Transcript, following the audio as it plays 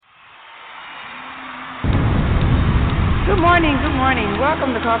Good morning, good morning.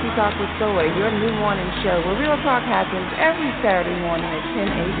 Welcome to Coffee Talk with Soy, your new morning show where real talk happens every Saturday morning at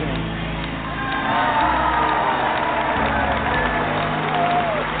 10 a.m.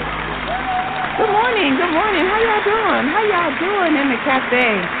 Good morning, good morning. How y'all doing? How y'all doing in the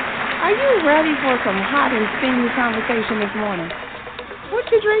cafe? Are you ready for some hot and steamy conversation this morning? What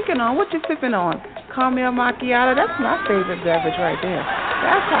you drinking on? What you sipping on? Caramel macchiato? That's my favorite beverage right there.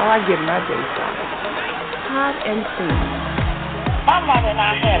 That's how I get my day started. Hot and steamy. My mother and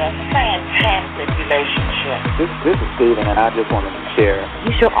I had a fantastic relationship. This is Steven, and I just wanted to share.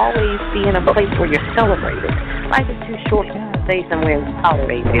 You should always be in a place where you're celebrated. Life is too short to stay somewhere and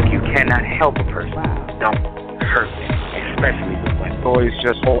tolerate. If you cannot help a person, don't hurt them, especially with women. Soy's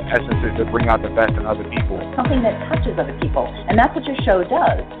just whole essence is to bring out the best in other people. Something that touches other people, and that's what your show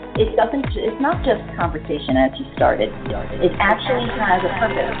does. It doesn't. It's not just conversation as you started. It actually has a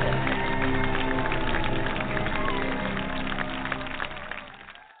purpose.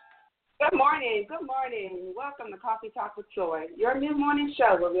 Good morning, good morning. Welcome to Coffee Talk with Soy, your new morning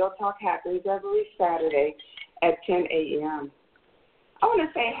show where real talk happens every Saturday at 10 a.m. I want to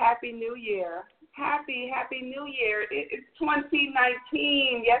say Happy New Year. Happy New Year. It's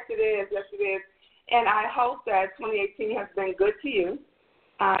 2019. Yes, it is. And I hope that 2018 has been good to you.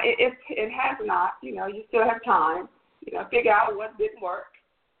 If it has not, you still have time. Figure out what didn't work.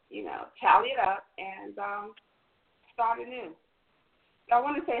 Tally it up and start anew. I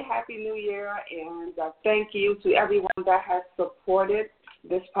want to say Happy New Year and thank you to everyone that has supported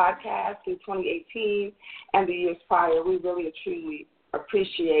this podcast in 2018 and the years prior. We really truly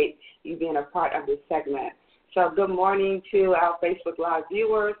appreciate you being a part of this segment. So good morning to our Facebook Live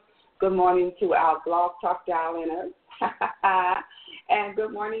viewers. Good morning to our Blog Talk dial-inners. And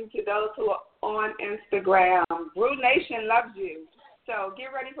good morning to those who are on Instagram. Brew Nation loves you. So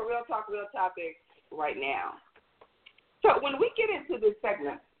get ready for Real Talk, Real Topics right now. So when we get into this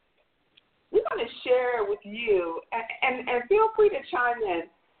segment, we're going to share with you, and feel free to chime in.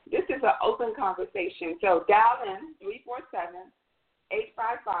 This is an open conversation. So dial in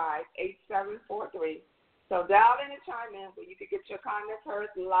 347-855-8743. So dial in and chime in where you can get your comments heard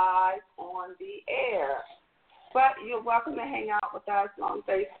live on the air. But you're welcome to hang out with us on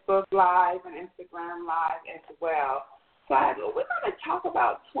Facebook Live and Instagram Live as well. So we're going to talk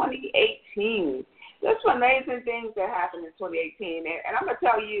about 2018. There's some amazing things that happened in 2018, and I'm going to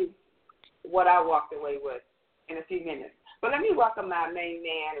tell you what I walked away with in a few minutes. But let me welcome my main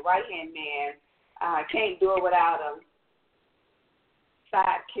man, right-hand man. Can't do it without him.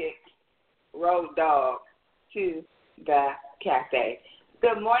 Sidekick, road dog to the cafe.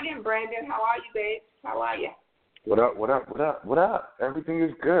 Good morning, Brandon. How are you, babe? How are you? What up? Everything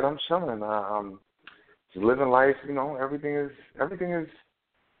is good. I'm chilling. Just living life.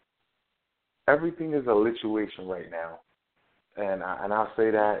 Everything is a lituation right now, and I'll say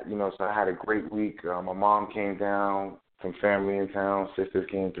that, so I had a great week. My mom came down, some family in town, sisters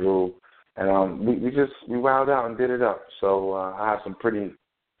came through, and we wowed out and did it up. So I have some pretty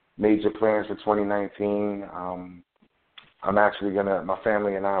major plans for 2019. My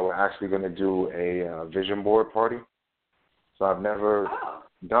family and I were actually gonna do a vision board party. So I've never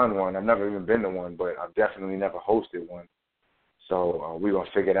done one. I've never even been to one, but I've definitely never hosted one. So we're going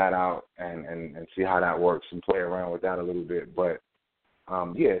to figure that out and see how that works and play around with that a little bit. But,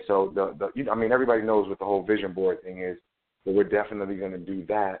 so everybody knows what the whole vision board thing is, but we're definitely going to do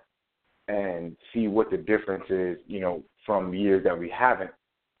that and see what the difference is, from years that we haven't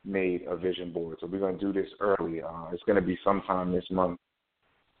made a vision board. So we're going to do this early. It's going to be sometime this month.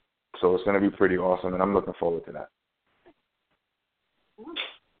 So it's going to be pretty awesome, and I'm looking forward to that.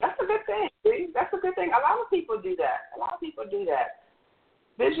 That's a good thing. See? That's a good thing. A lot of people do that.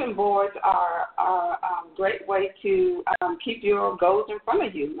 Vision boards are a great way to keep your goals in front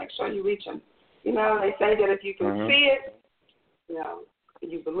of you. Make sure you reach them. They say that if you can see it,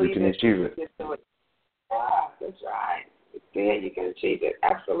 you believe you can it, achieve it. You can do it. Yeah, that's right. You see it, you can achieve it.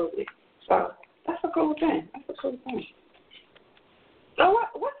 Absolutely. So that's a cool thing. So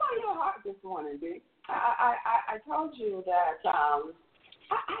what's on your heart this morning, D? I told you that I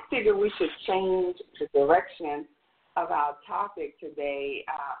figure we should change the direction of our topic today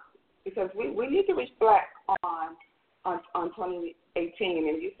because we need to reflect on 2018.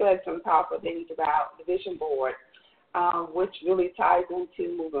 And you said some powerful things about the vision board, which really ties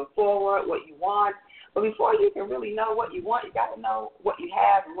into moving forward, what you want. But before you can really know what you want, you got to know what you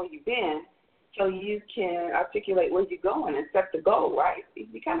have and where you've been so you can articulate where you're going and set the goal, right?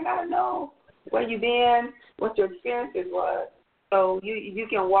 You kind of got to know where you've been, what your experiences was, so you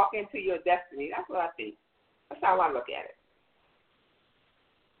can walk into your destiny. That's what I think. That's how I look at it.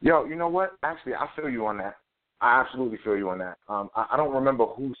 Yo, you know what? Actually, I feel you on that. I absolutely feel you on that. I don't remember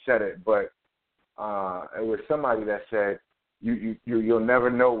who said it, but it was somebody that said you'll never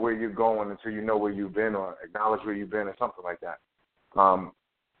know where you're going until you know where you've been or acknowledge where you've been or something like that.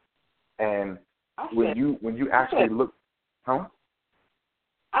 And when you actually look, huh?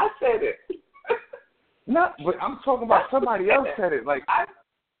 I said it. No, but I'm talking about somebody else said it. Like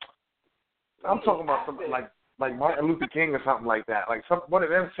I'm talking about something like Martin Luther King or something like that. Like one of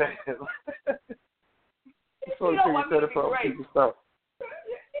them said it. So you said it for other people's stuff.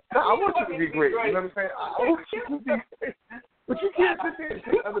 No, I want you to be great. You know what I'm saying? I want you to be great. But you can't sit there and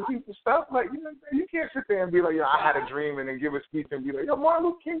say other people's stuff. Like, you know what I'm saying? You can't sit there and be like, yo, I had a dream and then give a speech and be like, yo, Martin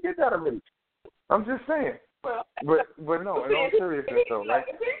Luther King did that already. I'm just saying. Well, but no, in all seriousness though, right?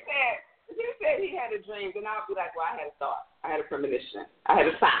 If he said he had a dream, then I'll be like, well, I had a thought. I had a premonition. I had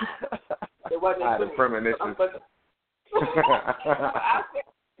a sign. It wasn't I had a premonition. I said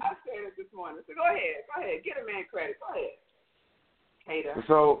it this morning. So go ahead. Get a man credit. Go ahead. Hater.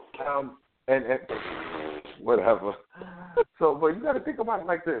 So, and whatever. So, but you got to think about it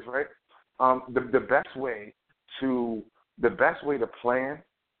like this, right? The best way to plan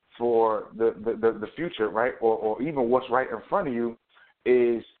for the future, right, or even what's right in front of you,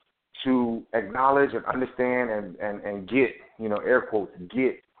 is to acknowledge and understand and get, air quotes,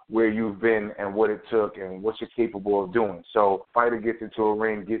 get where you've been and what it took and what you're capable of doing. So, fighter gets into a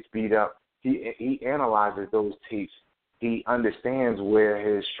ring, gets beat up. He analyzes those tapes. He understands where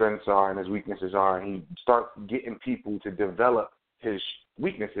his strengths are and his weaknesses are, and he starts getting people to develop his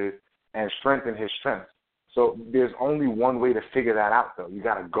weaknesses and strengthen his strengths. So there's only one way to figure that out, though. You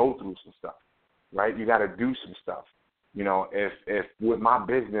got to go through some stuff, right? You got to do some stuff. If with my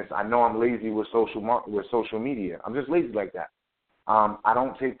business, I know I'm lazy with social media. I'm just lazy like that. I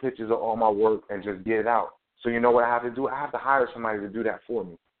don't take pictures of all my work and just get it out. So you know what I have to do? I have to hire somebody to do that for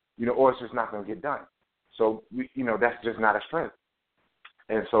me, or it's just not going to get done. So, that's just not a strength.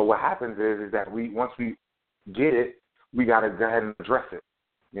 And so what happens is that once we get it, we got to go ahead and address it,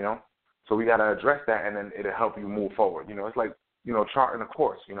 So we got to address that, and then it'll help you move forward. It's like, charting a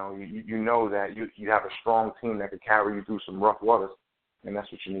course. You know that you have a strong team that can carry you through some rough waters, and that's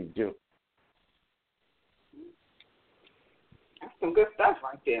what you need to do. That's some good stuff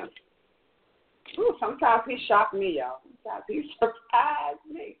right there. Ooh, sometimes he shocked me, y'all. Sometimes he surprised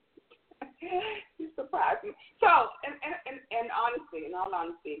me. He surprised me. So, and honestly, in all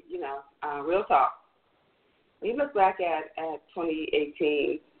honesty, real talk. When you look back at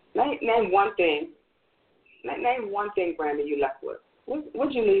 2018, name one thing. Name one thing, Brandon, you left with.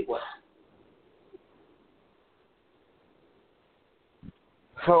 What'd you leave with?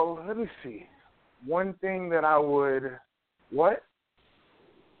 So let me see. One thing that I would. What?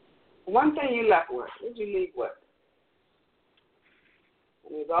 One thing you left with. What'd you leave with?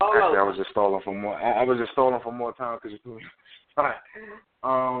 Actually, I was just stalling for more. I was just stalling for more time because you're doing. All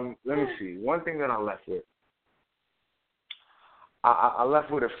right. Let me see. One thing that I left with. I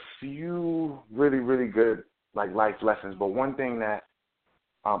left with a few really, really good life lessons, but one thing that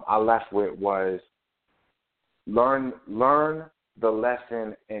I left with was learn the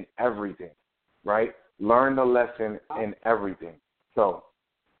lesson in everything, right? Learn the lesson in everything. So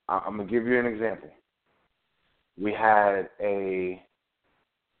I'm gonna give you an example. We had a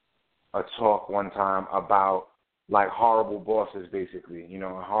talk one time about horrible bosses, basically,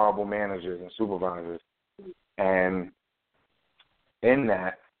 horrible managers and supervisors. And in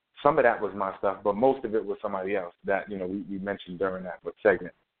that, some of that was my stuff, but most of it was somebody else that, we mentioned during that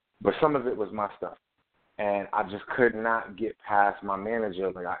segment. But some of it was my stuff. And I just could not get past my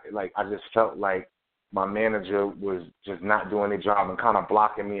manager. I just felt like my manager was just not doing their job and kind of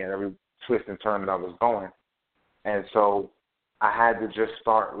blocking me at every twist and turn that I was going. And so I had to just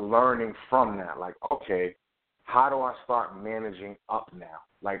start learning from that. Okay, how do I start managing up now?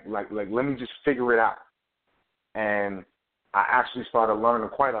 Let me just figure it out. And I actually started learning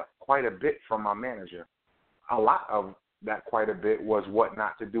quite a bit from my manager. A lot of that quite a bit was what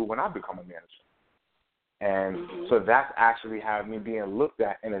not to do when I become a manager. And so that's actually had me being looked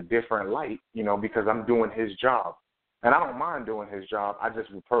at in a different light, because I'm doing his job. And I don't mind doing his job. I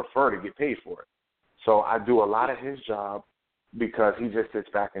just would prefer to get paid for it. So I do a lot of his job because he just sits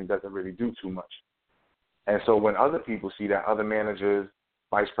back and doesn't really do too much. And so when other people see that, other managers,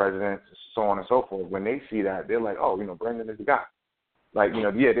 vice presidents, so on and so forth, when they see that, they're like, oh, Brandon is the guy.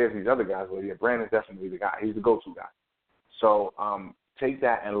 There's these other guys, but Brandon's definitely the guy. He's the go-to guy. So take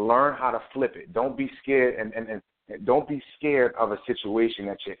that and learn how to flip it. Don't be scared and don't be scared of a situation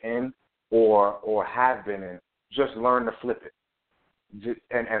that you're in or have been in. Just learn to flip it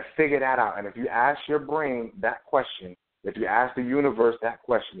and figure that out. And if you ask your brain that question, if you ask the universe that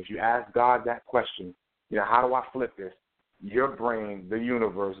question, if you ask God that question, how do I flip this? Your brain, the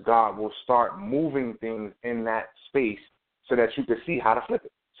universe, God will start moving things in that space so that you could see how to flip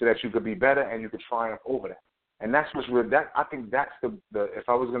it, so that you could be better and you could triumph over that. And that's what's real. I think that's the if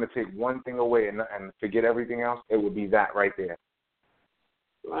I was going to take one thing away and forget everything else, it would be that right there.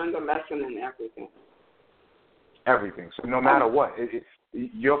 Learn the lesson in everything. Everything. So no matter what, it's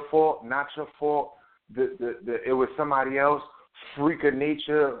your fault, not your fault. It was somebody else. Freak of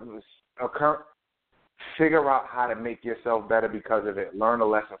nature occur. Figure out how to make yourself better because of it. Learn a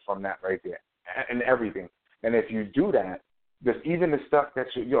lesson from that right there, and everything. And if you do that, even the stuff that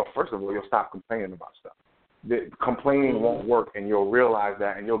first of all, you'll stop complaining about stuff. The complaining won't work, and you'll realize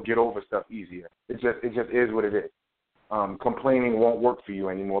that, and you'll get over stuff easier. It just is what it is. Complaining won't work for you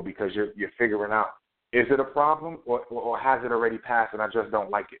anymore because you're figuring out, is it a problem or has it already passed and I just don't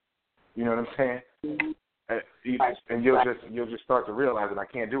like it? You know what I'm saying? Mm-hmm. And you'll just start to realize that I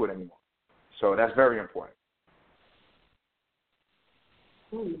can't do it anymore. So that's very important.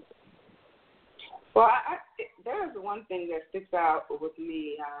 Well, there's one thing that sticks out with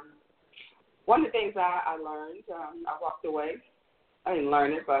me. One of the things I learned, I walked away. I didn't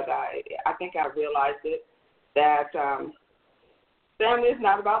learn it, but I think I realized it, that family is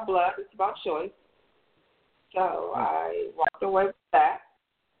not about blood, it's about choice. So I walked away with that.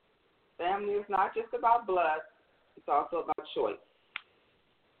 Family is not just about blood, it's also about choice.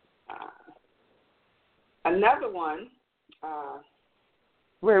 Another one.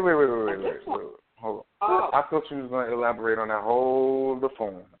 Wait. Hold on. Oh. I thought you was going to elaborate on that. Hold the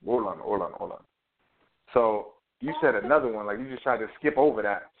phone. Hold on. So you said another one, like you just tried to skip over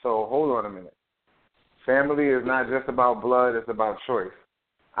that. So hold on a minute. Family is not just about blood, it's about choice.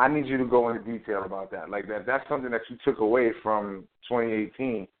 I need you to go into detail about that. Like that's something that you took away from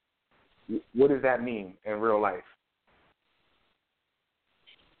 2018. What does that mean in real life?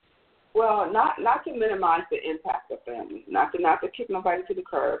 Well, not to minimize the impact of family, not to kick nobody to the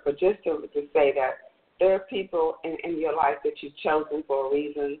curb, but just to say that there are people in your life that you've chosen for a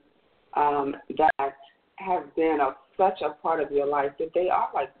reason that have been such a part of your life that they are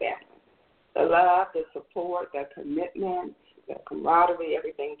like family. The love, the support, the commitment, the camaraderie,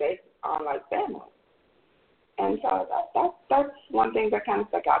 everything, they are like family. And so that's one thing that kind of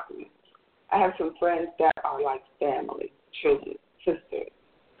stuck out to me. I have some friends that are like family, children, sisters,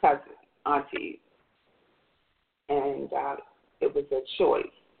 cousins, aunties, and it was a choice.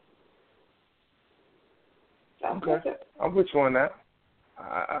 So okay, I'm with you on that.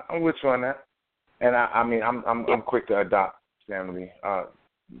 I'm with you on that. And I'm quick to adopt family.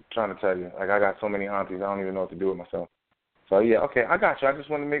 Trying to tell you, like I got so many aunties, I don't even know what to do with myself. So yeah, okay, I got you. I just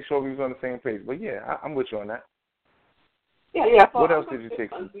want to make sure we was on the same page. But yeah, I'm with you on that. Yeah. What else did you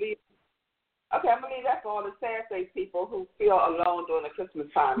take? Okay, I'm going to leave that for all the sad face people who feel alone during the Christmas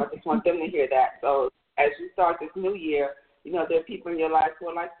time. I just want them to hear that. So as you start this new year, there are people in your life who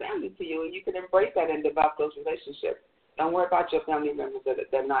are like family to you, and you can embrace that and develop those relationships. Don't worry about your family members that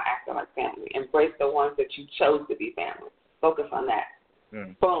they're not acting like family. Embrace the ones that you chose to be family. Focus on that.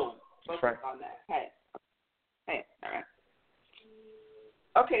 Boom. Focus on that. Hey, all right.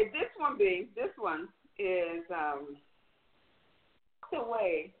 Okay, this one is the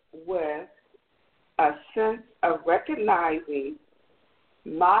way with a sense of recognizing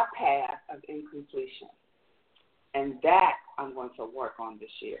my path of incompletion. And that I'm going to work on this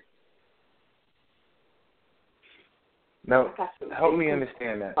year. Now, help me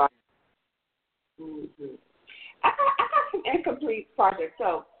understand that. Mm-hmm. I got some incomplete projects.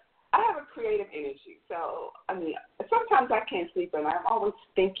 So I have a creative energy. So, sometimes I can't sleep, and I'm always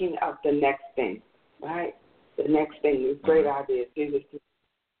thinking of the next thing, right? The next thing is great ideas.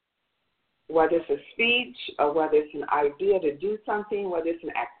 Whether it's a speech or whether it's an idea to do something, whether it's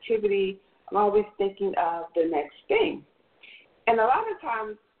an activity, I'm always thinking of the next thing. And a lot of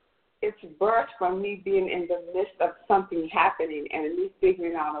times it's birthed from me being in the midst of something happening and me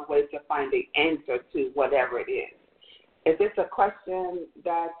figuring out a way to find the answer to whatever it is. If it's a question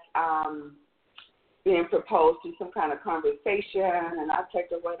that's being proposed through some kind of conversation, and I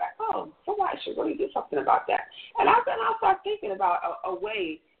take away like, somebody should really do something about that. And I'll start thinking about a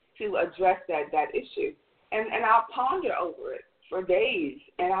way to address that issue. And I'll ponder over it for days,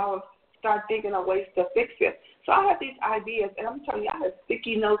 and I'll start thinking of ways to fix it. So I have these ideas, and I'm telling you, I have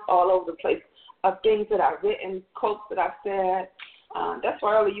sticky notes all over the place of things that I've written, quotes that I've said. That's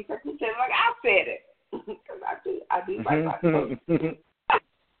why earlier you kept me saying, like, I said it. Because I do write my quotes.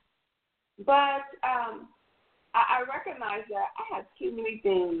 But I recognize that I have too many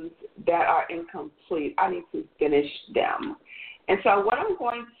things that are incomplete. I need to finish them. And so what I'm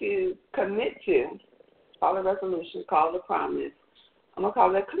going to commit to, call a resolution, call it a promise, I'm going to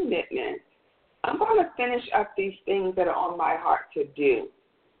call it a commitment, I'm going to finish up these things that are on my heart to do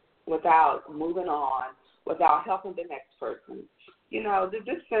without moving on, without helping the next person. You know, this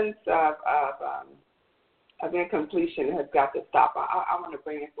sense of incompletion has got to stop. I want to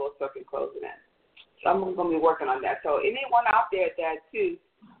bring it full circle and close it in. So I'm going to be working on that. So anyone out there that, too,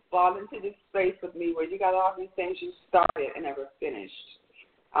 fall into this space with me where you got all these things you started and never finished,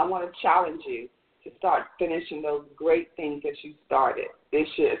 I want to challenge you to start finishing those great things that you started this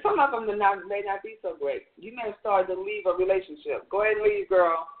year. Some of them may not be so great. You may have started to leave a relationship. Go ahead and leave,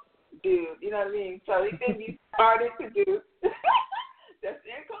 girl, dude. You know what I mean? So anything you started to do that's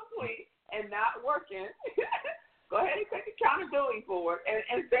incomplete and not working, go ahead and take accountability for it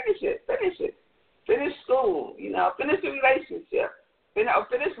and finish it. Finish school, you know, finish the relationship.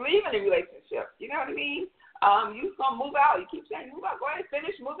 Finish leaving the relationship. You know what I mean? You're going to move out. You keep saying move out. Go ahead and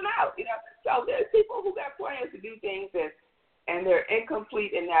finish moving out. You know, so there's people who got plans to do things and they're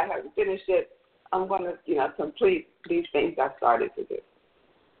incomplete and not having finished it. I'm going to, you know, complete these things I started to do.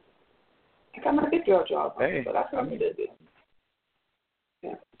 I got my big girl job, so that's what I'm going to do.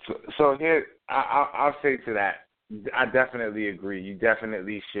 Yeah. So here, I'll say to that, I definitely agree. You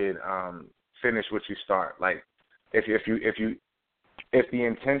definitely should finish what you start. Like, if the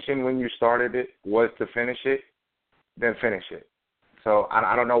intention when you started it was to finish it, then finish it. So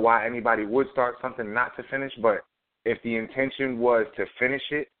I don't know why anybody would start something not to finish, but if the intention was to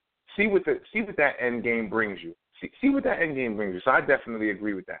finish it, see what that end game brings you. See what that end game brings you. So I definitely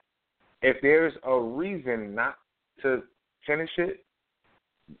agree with that. If there's a reason not to finish it,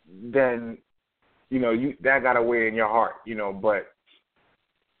 then you know that got to weigh in your heart, you know. But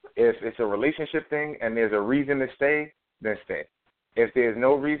if it's a relationship thing and there's a reason to stay, then stay. If there's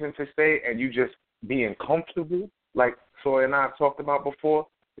no reason to stay and you just being comfortable, like Soy and I have talked about before,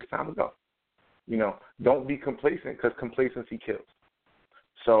 it's time to go. You know, don't be complacent because complacency kills.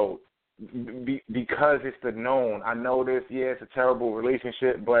 So because it's the known, I know this, yeah, it's a terrible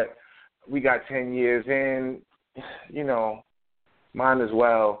relationship, but we got 10 years in, you know, might as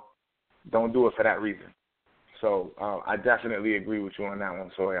well don't do it for that reason. So I definitely agree with you on that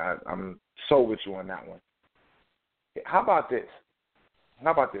one, Soy. I'm so with you on that one. How about this?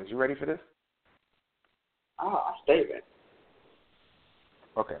 You ready for this? Oh, I'll stay ready.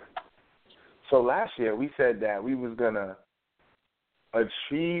 Okay. So last year we said that we was going to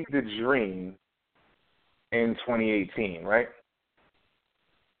achieve the dream in 2018, right?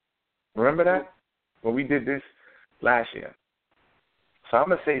 Remember that? When we did this last year. So I'm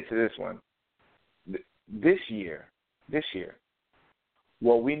going to say to this one, this year,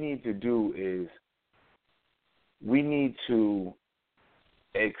 what we need to do is we need to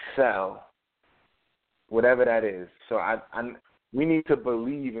excel, whatever that is. So we need to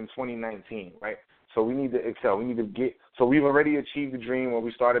believe in 2019, right? So we need to excel. We need to get. So we've already achieved the dream, or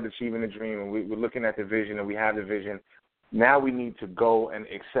we started achieving the dream, and we're looking at the vision, and we have the vision. Now we need to go and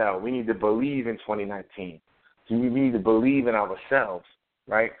excel. We need to believe in 2019. So we need to believe in ourselves,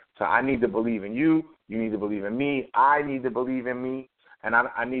 right? So I need to believe in you. You need to believe in me. I need to believe in me, and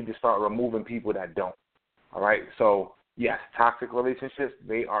I need to start removing people that don't. All right. So yes, toxic relationships,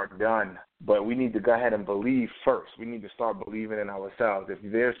 they are done. But we need to go ahead and believe first. We need to start believing in ourselves. If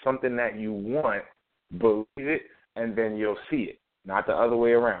there's something that you want, believe it, and then you'll see it, not the other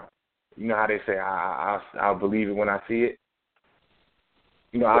way around. You know how they say, I'll believe it when I see it?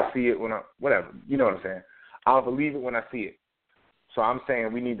 You know, I'll see it when whatever. You know what I'm saying? I'll believe it when I see it. So I'm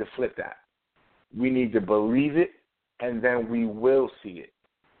saying we need to flip that. We need to believe it, and then we will see it.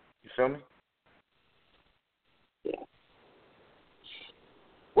 You feel me? Yeah.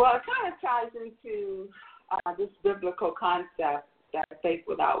 Well, it kind of ties into this biblical concept that faith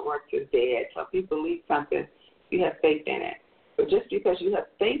without works is dead. So if you believe something, you have faith in it. But just because you have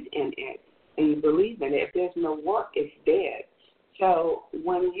faith in it and you believe in it, if there's no work, it's dead. So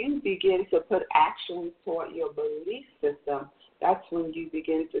when you begin to put action toward your belief system, that's when you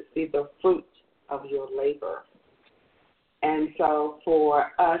begin to see the fruit of your labor. And so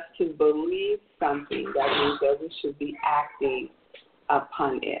for us to believe something, that means that we should be acting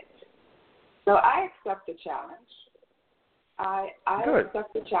upon it. So I accept the challenge. I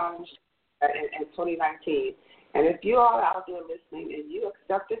accept the challenge in 2019. And if you are out there listening and you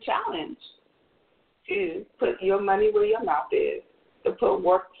accept the challenge to put your money where your mouth is, to put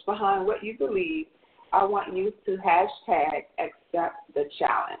works behind what you believe, I want you to hashtag accept the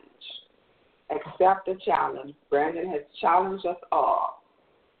challenge. Accept the challenge. Brandon has challenged us all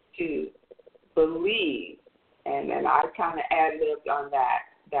to believe, and then I kind of ad-libbed on that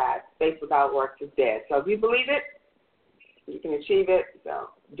faith without works is dead. So if you believe it, you can achieve it, so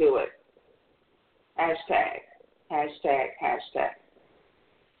do it. Hashtag.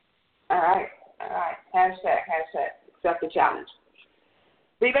 All right. Hashtag accept the challenge.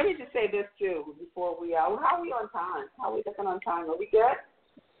 But let me just say this, too, before we how are we on time? How are we looking on time? Are we good?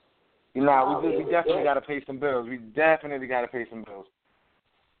 We definitely got to pay some bills. We definitely got to pay some bills.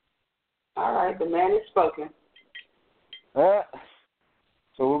 All right, the man is spoken.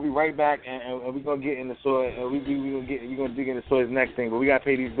 So we'll be right back, and we're gonna get into Soy. We're gonna dig into Soy's next thing, but we gotta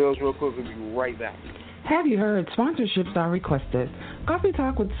pay these bills real quick. We'll be right back. Have you heard? Sponsorships are requested. Coffee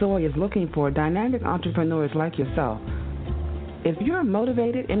Talk with Soy is looking for dynamic entrepreneurs like yourself. If you're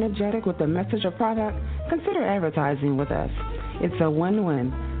motivated, energetic with a message or product, consider advertising with us. It's a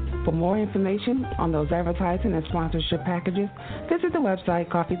win-win. For more information on those advertising and sponsorship packages, visit the website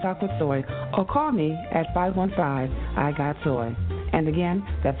Coffee Talk with Soy or call me at 515-I-GOT-SOY. And again,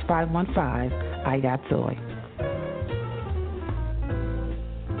 that's 515-I-GOT-SOY.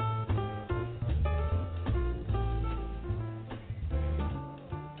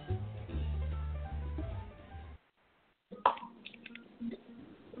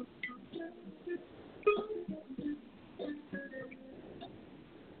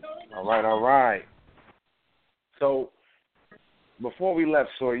 All right. So before we left,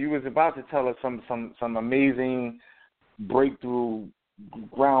 Soy, you was about to tell us some amazing breakthrough,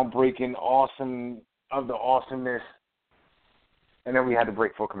 groundbreaking, awesome of the awesomeness, and then we had to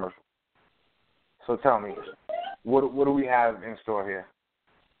break for a commercial. So tell me, what do we have in store here?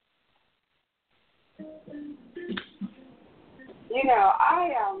 You know,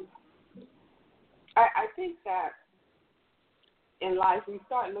 I think that in life we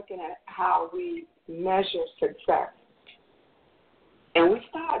start looking at how we measure success, and we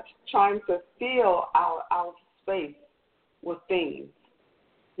start trying to fill our space with things.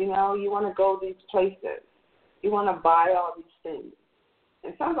 You know, you want to go these places. You want to buy all these things.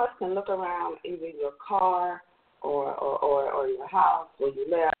 And some of us can look around either your car or your house where you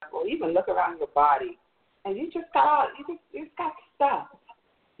live, or even look around your body, and you just got stuff.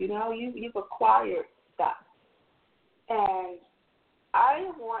 You know, you've acquired stuff. And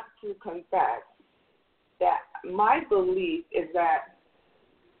I want to confess that my belief is that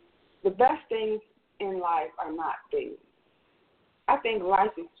the best things in life are not things. I think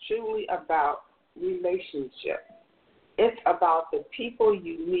life is truly about relationships. It's about the people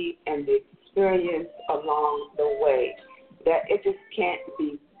you meet and the experience along the way, that it just can't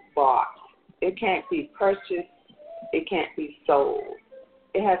be bought. It can't be purchased. It can't be sold.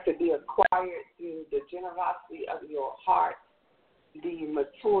 It has to be acquired through the generosity of your heart, the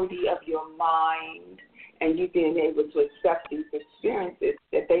maturity of your mind, and you being able to accept these experiences,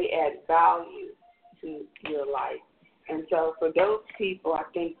 that they add value to your life. And so for those people, I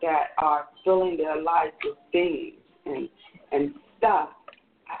think, that are filling their life with things and stuff,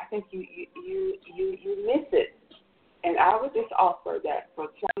 I think you miss it. And I would just offer that for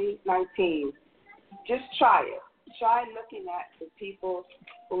 2019, just try it. Try looking at the people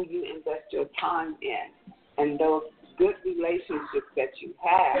who you invest your time in and those good relationships that you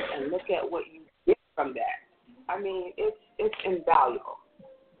have, and look at what you get from that. I mean, it's invaluable.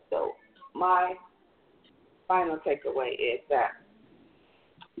 So my final takeaway is that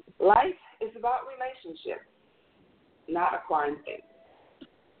life is about relationships, not acquiring things.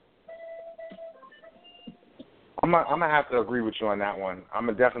 I'm gonna have to agree with you on that one. I'm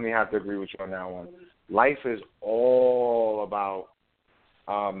gonna definitely have to agree with you on that one. Life is all about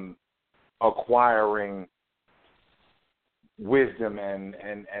acquiring wisdom and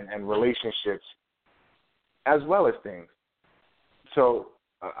relationships as well as things. So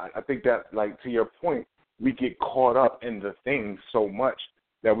I think that, like, to your point, we get caught up in the things so much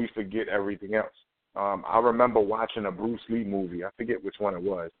that we forget everything else. I remember watching a Bruce Lee movie. I forget which one it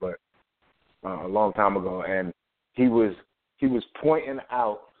was, but a long time ago, and he was pointing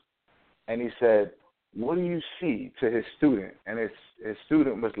out, and he said, "What do you see?" to his student, and his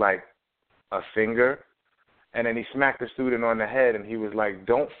student was like, "A finger." And then he smacked the student on the head, and he was like,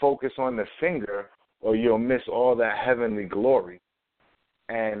 "Don't focus on the finger, or you'll miss all that heavenly glory."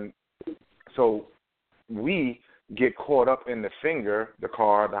 And so we get caught up in the finger, the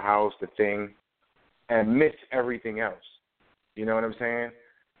car, the house, the thing, and miss everything else. You know what I'm saying?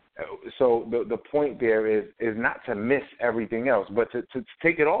 So the point there is not to miss everything else, but to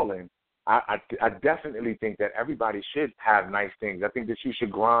take it all in. I definitely think that everybody should have nice things. I think that you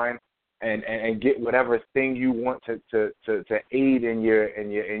should grind and get whatever thing you want to aid in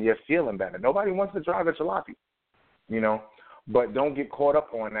your feeling better. Nobody wants to drive a jalopy, you know, but don't get caught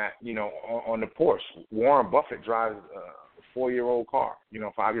up on that, you know, on the Porsche. Warren Buffett drives a 4-year-old car, you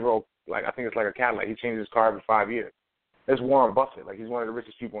know, 5-year-old, like, I think it's like a Cadillac. He changes his car every 5 years. That's Warren Buffett. Like, he's one of the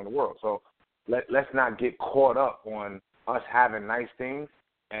richest people in the world. So let's not get caught up on us having nice things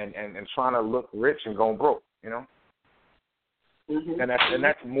and trying to look rich and going broke, Mm-hmm. And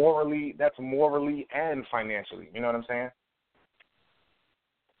that's morally and financially. You know what I'm saying?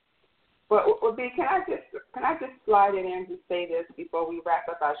 Well, B, can I just slide it in to say this before we wrap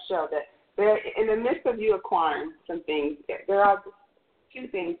up our show, that there, in the midst of you acquiring some things, there are two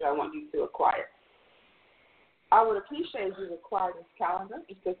things that I want you to acquire. I would appreciate you acquire this calendar.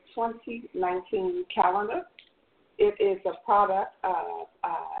 It's the 2019 calendar. It is a product of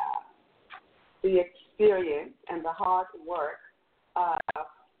the experience and the hard work of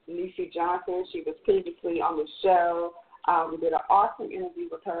Niecy Johnson. She was previously on the show. We did an awesome interview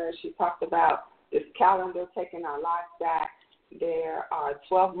with her. She talked about this calendar, taking our lives back. There are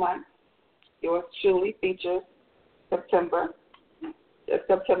 12 months. Yours truly features September, the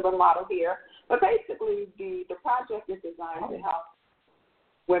September model here. But basically, the project is designed to help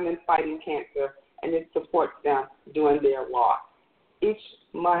women fighting cancer, and it supports them doing their walk. Each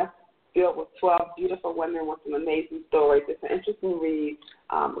month filled with 12 beautiful women with some amazing stories. It's an interesting read,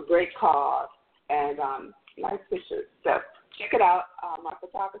 a great cause, and nice pictures. So check it out. My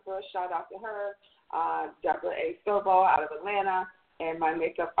photographer, shout out to her, Deborah A. Stovall out of Atlanta, and my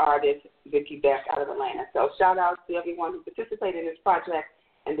makeup artist, Vicki Beck out of Atlanta. So shout out to everyone who participated in this project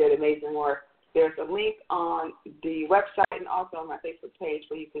and did amazing work. There's a link on the website and also on my Facebook page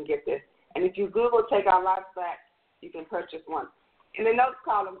where you can get this. And if you Google Take Our Lives Back, you can purchase one. In the notes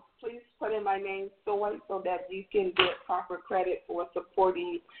column, please put in my name, Soy, so that you can get proper credit for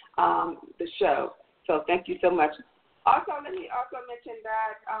supporting the show. So thank you so much. Also, let me also mention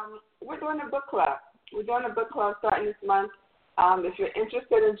that we're doing a book club. We're doing a book club starting this month. If you're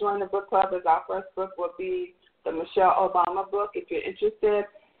interested in joining the book club, as our first book will be the Michelle Obama book. If you're interested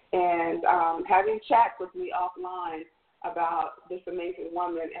in having chats with me offline about this amazing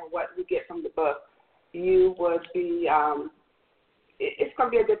woman and what we get from the book, you would be it's going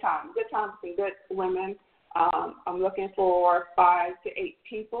to be a good time. Good time for some good women. I'm looking for 5 to 8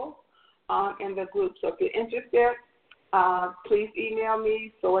 people in the group. So if you're interested, please email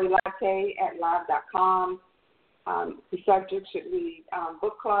me, soylatte@live.com. The subject should be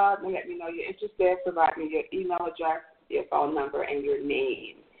book club, and let me know you're interested. Provide me your email address, your phone number, and your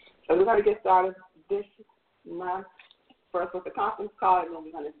name. So we're going to get started this month, first with the conference call, and then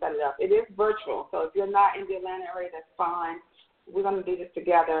we're going to set it up. It is virtual, so if you're not in the Atlanta area, that's fine. We're going to do this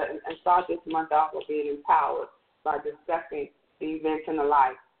together and start this month off with being empowered by discussing the events in the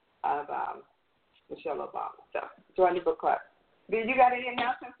life of Michelle Obama. So join the book club. Did you got any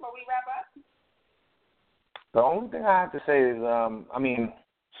announcements before we wrap up? The only thing I have to say is,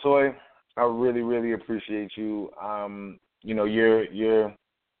 Soy, I really, really appreciate you.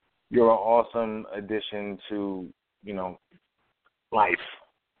 You're an awesome addition to, life,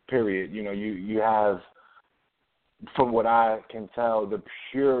 period. You have, from what I can tell, the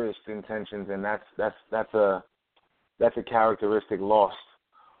purest intentions, and that's a characteristic lost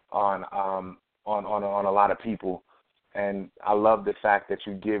on a lot of people. And I love the fact that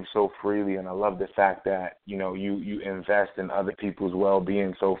you give so freely, and I love the fact that you invest in other people's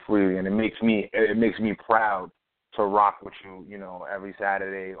well-being so freely, and it makes me proud to rock with you, every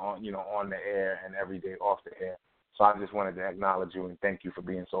Saturday on the air and every day off the air. So I just wanted to acknowledge you and thank you for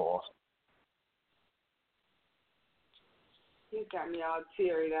being so awesome. You got me all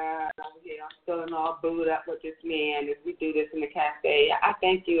teary eyed over here. I'm feeling all booed up with this man as we do this in the cafe. I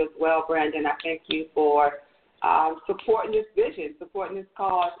thank you as well, Brandon. I thank you for supporting this vision, supporting this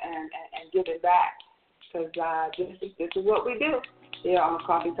cause, and giving back. Because this is what we do here on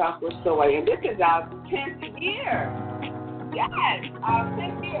Coffee Talk with Soy. And this is our 10th year. Yes, our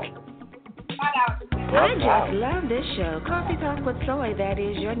 10th year. I just love this show, Coffee Talk with Soy. That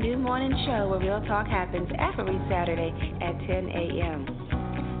is your new morning show where real talk happens every Saturday at 10 a.m.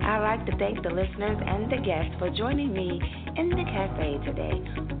 I'd like to thank the listeners and the guests for joining me in the cafe today.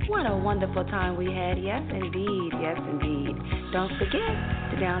 What a wonderful time we had. Yes, indeed. Yes, indeed. Don't forget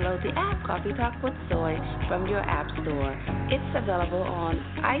to download the app Coffee Talk with Soy from your app store. It's available on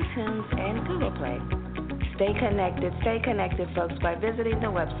iTunes and Google Play. Stay connected, folks, by visiting the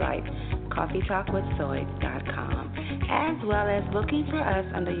website, coffeetalkwithsoy.com, as well as looking for us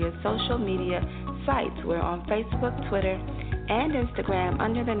under your social media sites. We're on Facebook, Twitter, and Instagram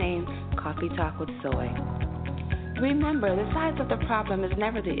under the name Coffee Talk with Soy. Remember, the size of the problem is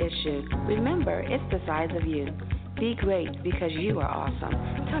never the issue. Remember, it's the size of you. Be great because you are awesome.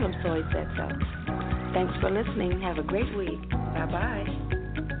 Tell them Soy said so. Thanks for listening. Have a great week. Bye-bye.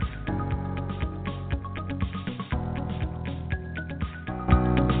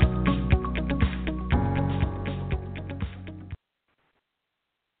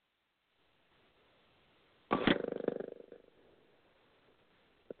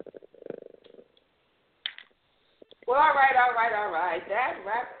 Well, all right. That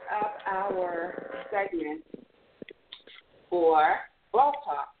wraps up our segment for Blog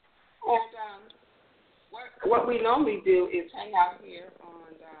Talk. And what we normally do is hang out here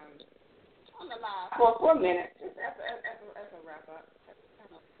on the live for 4 minutes. As a wrap up. That's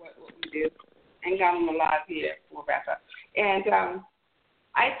kind of what we do. Hang out on the live here for wrap up. And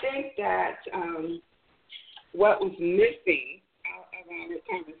I think that what was missing out of our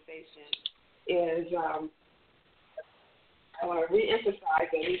conversation is I want to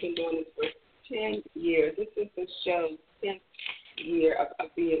reemphasize that we've been doing this for 10 years. This is the show's 10th year of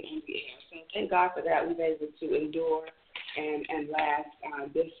being on the air. So thank God for that. We've been able to endure and last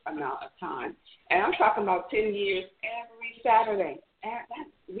this amount of time. And I'm talking about 10 years every Saturday. And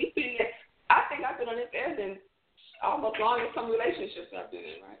we've been there. I think I've been on this air than almost long as some relationships I've been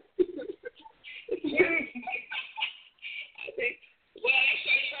in, right? I think, well, I show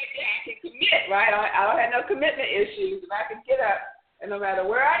you right there, I can commit, right? I don't have no commitment issues. If I can get up, and no matter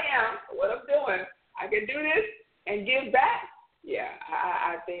where I am or what I'm doing, I can do this and give back. Yeah,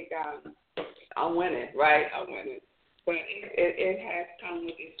 I think I'm winning, right? I'm winning. But it has come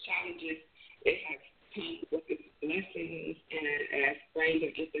with its challenges. It has come with its blessings, and as Brandon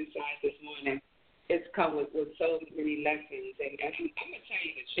emphasized this morning, it's come with so many lessons. And I'm going to tell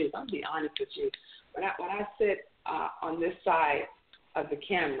you the truth. I'm going to be honest with you. When I sit on this side of the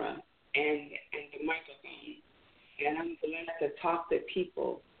camera and the microphone, and I'm blessed to talk to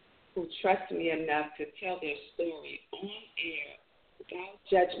people who trust me enough to tell their story on air without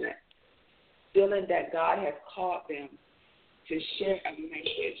judgment, feeling that God has called them to share a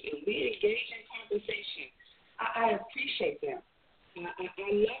message, and we engage in conversation. I appreciate them. I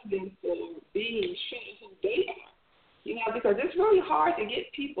love them for being sure who they are, because it's really hard to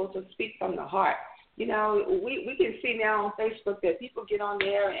get people to speak from the heart. We can see now on Facebook that people get on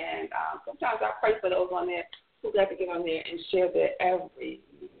there, and sometimes I pray for those on there who got to get on there and share their every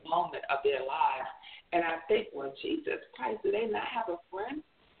moment of their lives. And I think, well, Jesus Christ, do they not have a friend?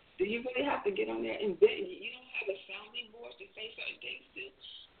 Do you really have to get on there and vent? You don't have a sounding board to say certain things to.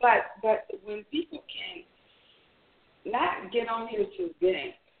 But when people can not get on here to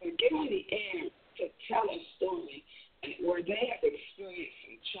vent, but get on the air to tell a story where they have experienced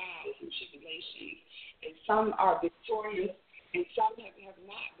some trials and tribulations, and some are victorious and some have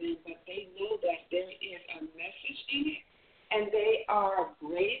not been, but they know that there is a message in it, and they are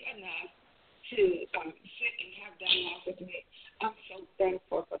brave enough to sit and have dialogue with me. I'm so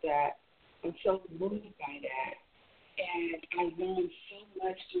thankful for that. I'm so moved by that. And I learned so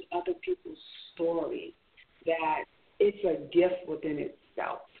much through other people's story that it's a gift within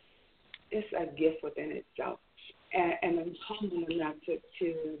itself. It's a gift within itself. And I'm humble enough to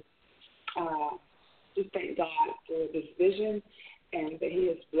thank God for this vision and that He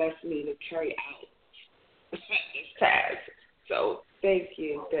has blessed me to carry out this task. So thank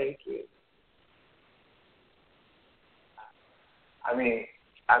you. I mean,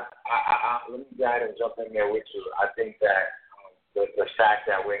 let me go ahead and jump in there with you. I think that the fact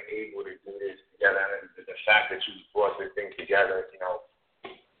that we're able to do this together, and the fact that you brought this thing together,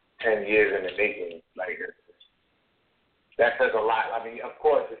 10 years in the making, like that says a lot. I mean, of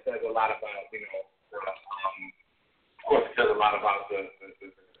course, it says a lot about, of course, it says a lot about the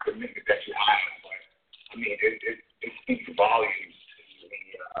commitment that you have. But I mean, it speaks volumes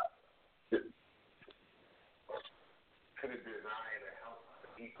to the design and help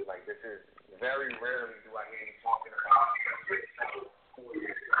the people. Like, this is very rarely do I hear you talking about 4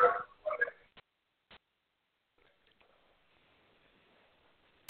 years